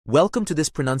Welcome to this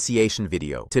pronunciation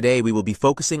video. Today we will be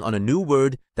focusing on a new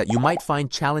word that you might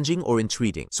find challenging or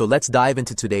intriguing. So let's dive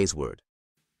into today's word.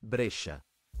 Brescia,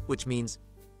 which means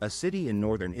a city in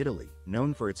northern Italy,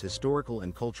 known for its historical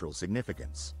and cultural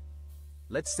significance.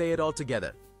 let's say it all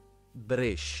together.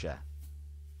 Brescia.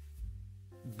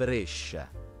 Brescia.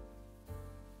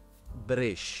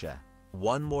 Brescia.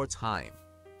 One more time.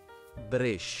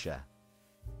 Brescia.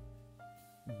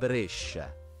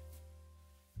 Brescia.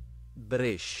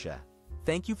 Brescia.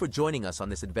 Thank you for joining us on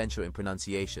this adventure in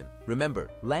pronunciation.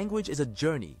 Remember, language is a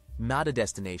journey, not a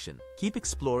destination. Keep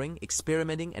exploring,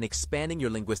 experimenting, and expanding your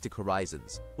linguistic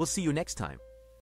horizons. We'll see you next time.